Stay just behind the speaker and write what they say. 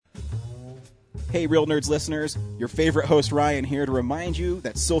Hey, Real Nerds listeners, your favorite host Ryan here to remind you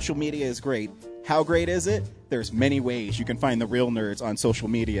that social media is great. How great is it? There's many ways you can find the Real Nerds on social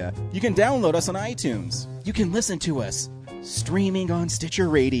media. You can download us on iTunes. You can listen to us streaming on Stitcher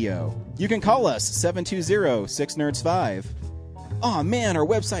Radio. You can call us 720-6nerds5. Aw man, our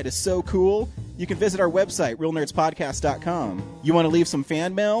website is so cool. You can visit our website, realnerdspodcast.com. You want to leave some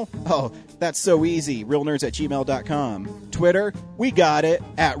fan mail? Oh, that's so easy, realnerds@gmail.com. Twitter? We got it,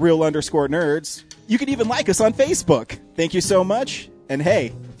 @real_nerds. You can even like us on Facebook. Thank you so much, and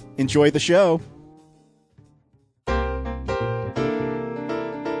hey, enjoy the show.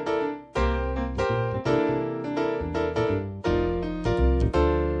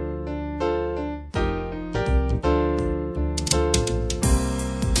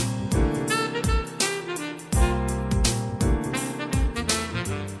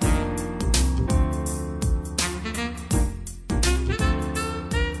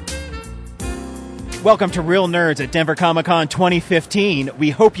 Welcome to Real Nerds at Denver Comic Con 2015.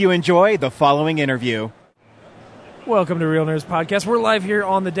 We hope you enjoy the following interview. Welcome to Real Nerds Podcast. We're live here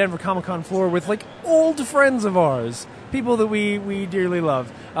on the Denver Comic Con floor with old friends of ours, people that we dearly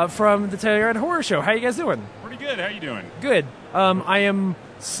love, from the Telluride Horror Show. How you guys doing? Pretty good. How you doing? Good. I am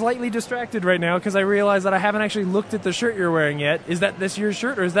slightly distracted right now because I realize that I haven't actually looked at the shirt you're wearing yet. Is that this year's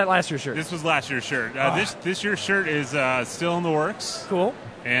shirt or is that last year's shirt? This was last year's shirt. This year's shirt is still in the works. Cool.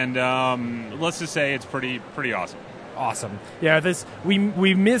 And let's just say it's pretty awesome. Awesome. Yeah,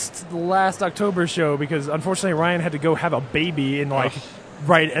 we missed the last October show because unfortunately Ryan had to go have a baby in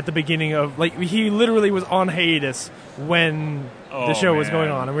right at the beginning of he literally was on hiatus when the show was going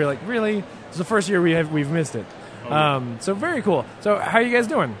on, and we were like, really? It's the first year we've missed it. So very cool. So how are you guys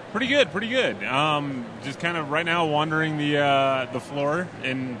doing? Pretty good. Just kind of right now wandering the floor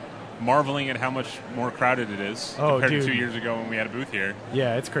and marveling at how much more crowded it is compared to 2 years ago when we had a booth here.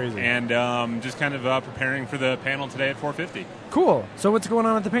 Yeah, it's crazy. And just kind of preparing for the panel today at 4:50. Cool. So what's going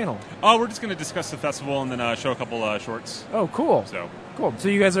on at the panel? Oh, we're just going to discuss the festival and then show a couple shorts. Oh, cool. So cool. So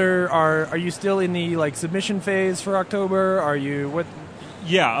you guys are you still in the submission phase for October? Are you what?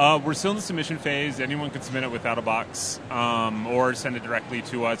 Yeah, we're still in the submission phase. Anyone can submit it without a box, or send it directly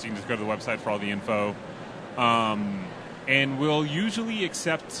to us. You can just go to the website for all the info. And we'll usually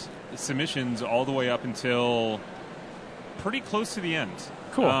accept submissions all the way up until pretty close to the end.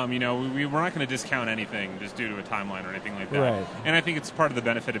 Cool. We're not going to discount anything just due to a timeline or anything like that. Right. And I think it's part of the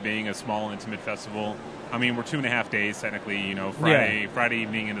benefit of being a small, intimate festival. I mean, we're 2.5 days technically. Friday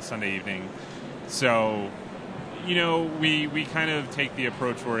evening into Sunday evening. So, we kind of take the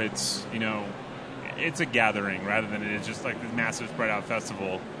approach where it's a gathering rather than it is just like this massive spread out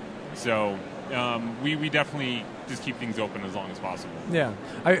festival. So we definitely just keep things open as long as possible. Yeah,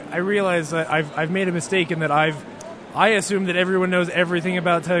 I realize that I've made a mistake in that I assume that everyone knows everything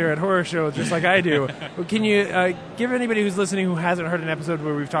about Telluride Horror Show just like I do. Can you give anybody who's listening who hasn't heard an episode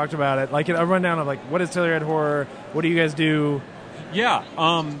where we've talked about it, a rundown of what is Telluride Horror? What do you guys do? Yeah,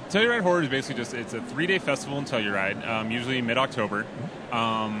 Telluride Horror is basically it's a 3-day festival in Telluride, usually mid-October.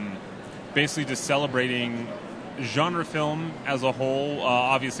 Basically just celebrating genre film as a whole,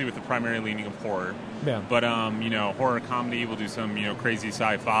 obviously with the primary leaning of horror. Yeah. But, horror comedy, we'll do some, crazy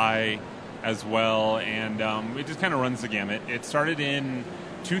sci-fi as well, and it just kind of runs the gamut. It started in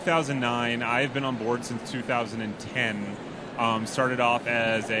 2009. I've been on board since 2010. Started off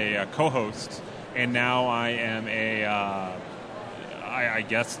as a co-host, and now I am I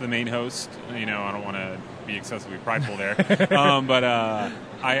guess the main host. I don't want to be excessively prideful there. But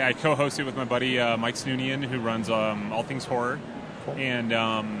I co-host it with my buddy Mike Snoonian, who runs All Things Horror. Cool. And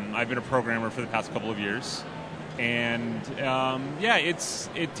I've been a programmer for the past couple of years. And,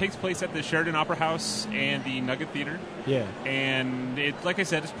 it takes place at the Sheridan Opera House and the Nugget Theater. Yeah. And, like I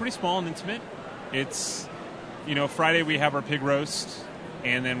said, it's pretty small and intimate. It's, Friday we have our pig roast.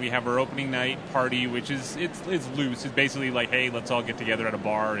 And then we have our opening night party, which is it's loose. It's basically like, hey, let's all get together at a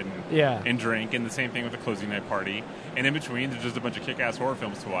bar and drink. And the same thing with the closing night party. And in between, there's just a bunch of kick-ass horror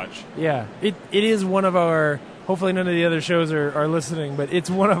films to watch. Yeah, it is one of our. Hopefully, none of the other shows are listening, but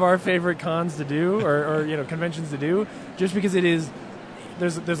it's one of our favorite cons to do, or conventions to do, just because it is.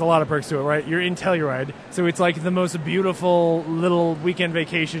 There's a lot of perks to it, right? You're in Telluride, so it's like the most beautiful little weekend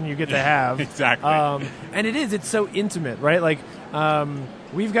vacation you get to have. Exactly. And it's so intimate, right?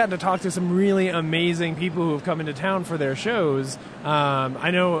 We've gotten to talk to some really amazing people who have come into town for their shows.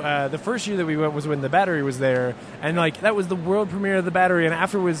 I know the first year that we went was when The Battery was there, and that was the world premiere of The Battery, and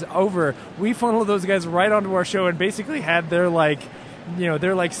after it was over, we funneled those guys right onto our show and basically had their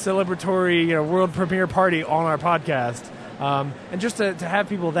celebratory world premiere party on our podcast. And just to have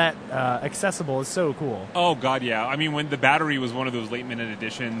people that accessible is so cool. Oh God, yeah. I mean, when The Battery was one of those late-minute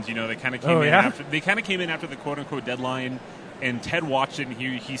editions, you know, they kind of came in after the quote-unquote deadline, and Ted watched it, and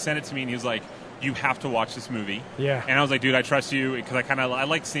he sent it to me, and he was like, "You have to watch this movie." Yeah. And I was like, "Dude, I trust you," because I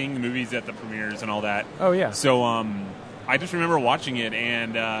like seeing the movies at the premieres and all that. Oh yeah. So I just remember watching it,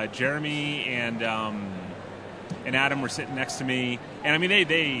 and Jeremy and Adam were sitting next to me, and I mean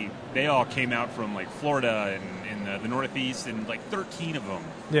they all came out from like Florida and the Northeast, and like 13 of them.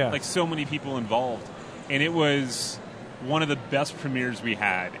 Yeah. Like so many people involved, and it was one of the best premieres we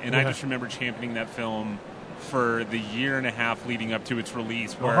had. And I just remember championing that film for the year and a half leading up to its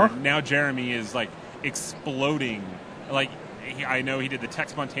release, where now Jeremy is like exploding. Like I know he did the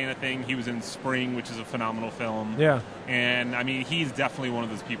Tex Montana thing. He was in Spring, which is a phenomenal film. Yeah. And I mean, he's definitely one of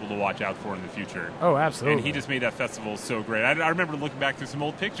those people to watch out for in the future. Oh, absolutely. And he just made that festival so great. I remember looking back through some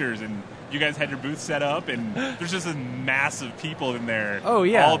old pictures, and you guys had your booth set up, and there's just this massive people in there. Oh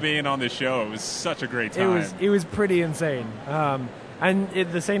yeah. All being on the show. It was such a great time. It was pretty insane. And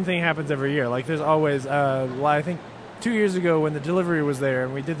the same thing happens every year. Like there's always, I think 2 years ago when the Delivery was there,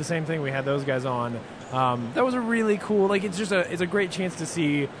 and we did the same thing. We had those guys on. That was a really cool. Like it's a great chance to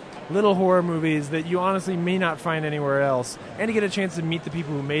see little horror movies that you honestly may not find anywhere else, and to get a chance to meet the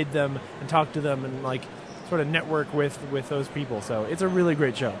people who made them and talk to them and like sort of network with those people. So it's a really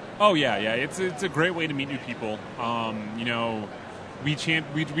great show. Oh yeah. It's a great way to meet new people. You know, we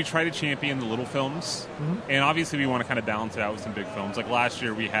try to champion the little films, and obviously we want to kind of balance it out with some big films. Like last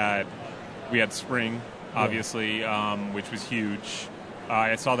year we had Spring, obviously, which was huge.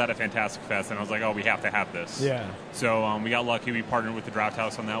 I saw that at Fantastic Fest, and I was like, oh, we have to have this. Yeah. So we got lucky. We partnered with the Draft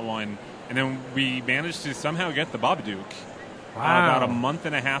House on that one. And then we managed to somehow get the Babadook about a month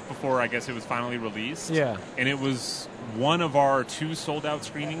and a half before, I guess, it was finally released. Yeah. And it was one of our 2 sold-out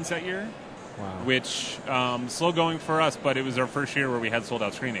screenings that year. Wow. Which, slow going for us, but it was our first year where we had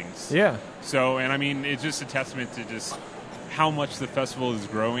sold-out screenings. Yeah. So, and I mean, it's just a testament to just how much the festival is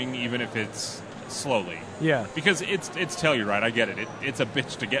growing, even if it's slowly. Yeah. Because it's Telluride, I get it. It's a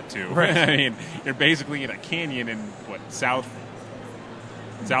bitch to get to. Right. I mean, you're basically in a canyon in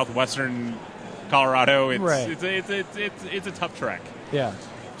southwestern Colorado. It's a tough trek. Yeah.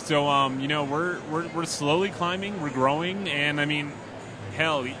 So you know, we're slowly climbing, we're growing, and I mean,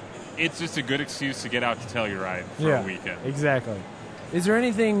 hell, it's just a good excuse to get out to Telluride for a weekend. Exactly. Is there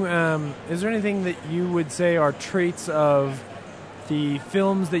anything that you would say are traits of the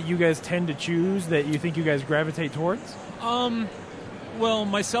films that you guys tend to choose that you think you guys gravitate towards? Well,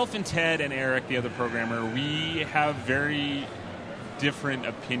 myself and Ted and Eric, the other programmer, we have very different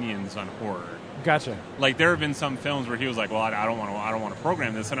opinions on horror. Gotcha. Like there have been some films where he was like, "Well, I don't want to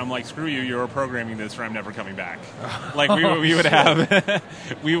program this," and I'm like, "Screw you! You're programming this, or I'm never coming back." Like we would have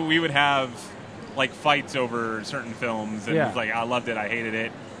we would have like fights over certain films, and it was like, "I loved it, I hated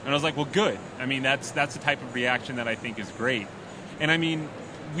it," and I was like, "Well, good. I mean, that's the type of reaction that I think is great." And I mean,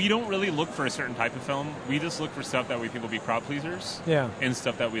 we don't really look for a certain type of film. We just look for stuff that we think will be crowd pleasers. Yeah. And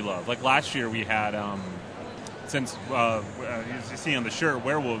stuff that we love. Like last year we had, since you see on the shirt,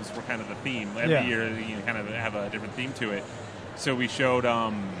 werewolves were kind of the theme. Every year you kind of have a different theme to it. So we showed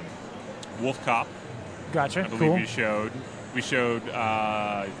Wolf Cop. Gotcha. I believe cool. we showed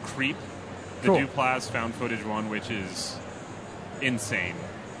Creep, the Duplass found footage one, which is insane.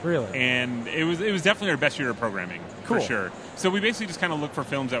 Really? And it was definitely our best year of programming, cool. for sure. So we basically just kind of look for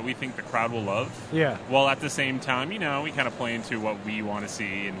films that we think the crowd will love. Yeah. While at the same time, you know, we kind of play into what we want to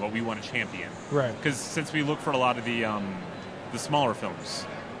see and what we want to champion. Right. Because since we look for a lot of the smaller films,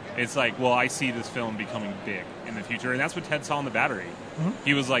 it's like, well, I see this film becoming big in the future, and that's what Ted saw in The Battery. Mm-hmm.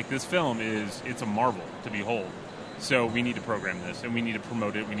 He was like, this film it's a marvel to behold. So we need to program this, and we need to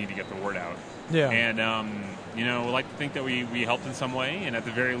promote it. We need to get the word out. Yeah. And, you know, we like to think that we helped in some way, and at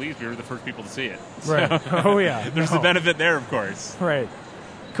the very least, we were the first people to see it. Right. So oh, yeah. There's the benefit there, of course. Right.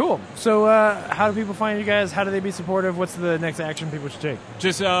 Cool. So how do people find you guys? How do they be supportive? What's the next action people should take?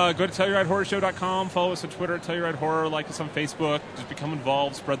 Just go to TellurideHorrorShow.com, follow us on Twitter at Telluride Horror, like us on Facebook, just become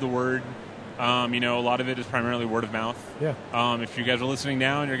involved, spread the word. You know, a lot of it is primarily word of mouth. Yeah. If you guys are listening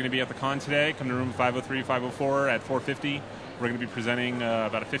now and you're going to be at the con today, come to room 503-504 at 450. We're going to be presenting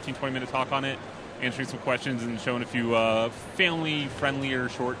about a 15-20 minute talk on it, answering some questions and showing a few family-friendlier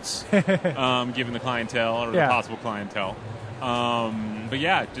shorts, given the clientele or the possible clientele. But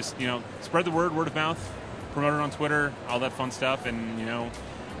yeah, just, you know, spread the word of mouth, promote it on Twitter, all that fun stuff, and, you know,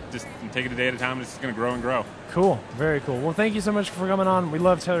 just take it a day at a time. It's just going to grow and grow. Cool. Very cool. Well, thank you so much for coming on. We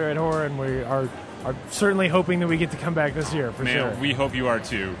love Telluride Horror, and we are certainly hoping that we get to come back this year, for sure. Man, we hope you are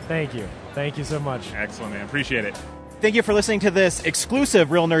too. Thank you. Thank you so much. Excellent, man. Appreciate it. Thank you for listening to this exclusive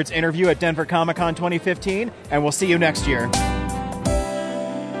Real Nerds interview at Denver Comic Con 2015, and we'll see you next year.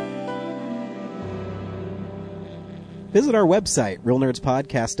 Visit our website,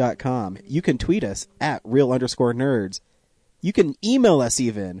 realnerdspodcast.com. You can tweet us at real_nerds. You can email us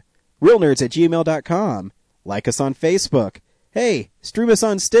even, realnerds@gmail.com. Like us on Facebook. Hey, stream us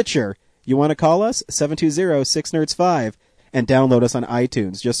on Stitcher. You want to call us? 720-6nerds5. And download us on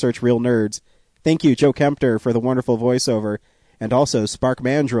iTunes. Just search Real Nerds. Thank you, Joe Kempter, for the wonderful voiceover. And also Spark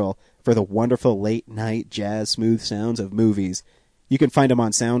Mandrill for the wonderful late-night jazz smooth sounds of movies. You can find them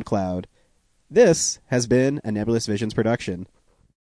on SoundCloud. This has been a Nebulous Visions production.